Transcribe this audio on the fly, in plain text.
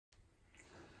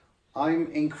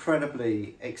I'm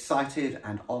incredibly excited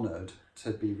and honoured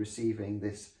to be receiving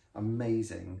this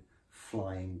amazing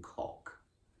flying cock.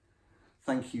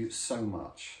 Thank you so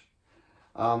much.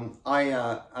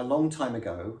 A long time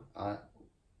ago,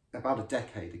 about a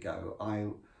decade ago, I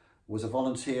was a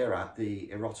volunteer at the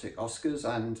Erotic Oscars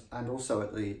and also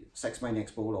at the Sex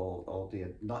Maniacs Ball, or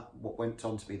what went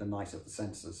on to be the Night of the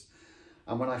Censors.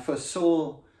 And when I first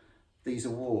saw these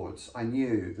awards, I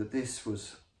knew that this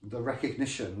was the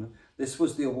recognition, this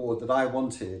was the award that I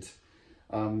wanted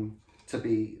to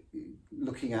be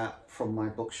looking at from my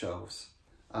bookshelves.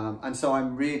 And so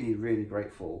I'm really, really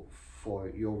grateful for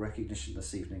your recognition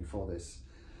this evening for this.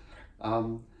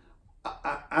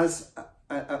 As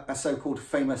a so-called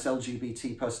famous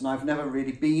LGBT person, I've never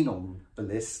really been on the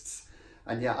lists,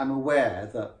 and yet I'm aware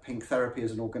that Pink Therapy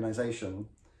as an organisation,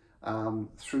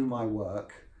 through my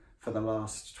work for the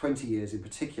last 20 years in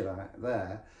particular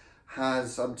there,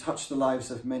 has touched the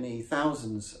lives of many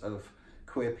thousands of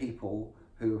queer people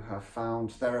who have found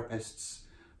therapists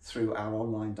through our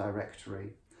online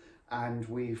directory. And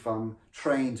we've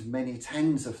trained many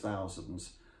tens of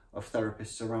thousands of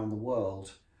therapists around the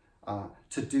world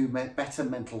to do better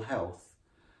mental health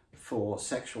for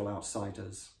sexual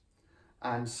outsiders.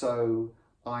 And so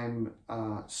I'm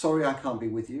sorry I can't be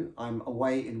with you. I'm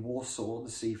away in Warsaw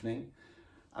this evening,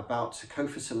 about to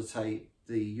co-facilitate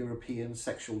the European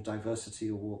Sexual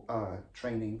Diversity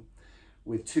training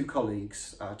with two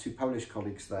colleagues, two Polish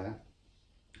colleagues there.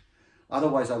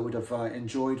 Otherwise, I would have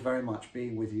enjoyed very much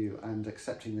being with you and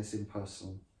accepting this in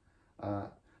person.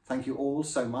 Thank you all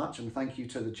so much, and thank you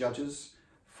to the judges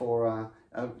for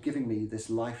giving me this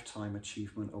Lifetime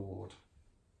Achievement Award.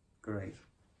 Great.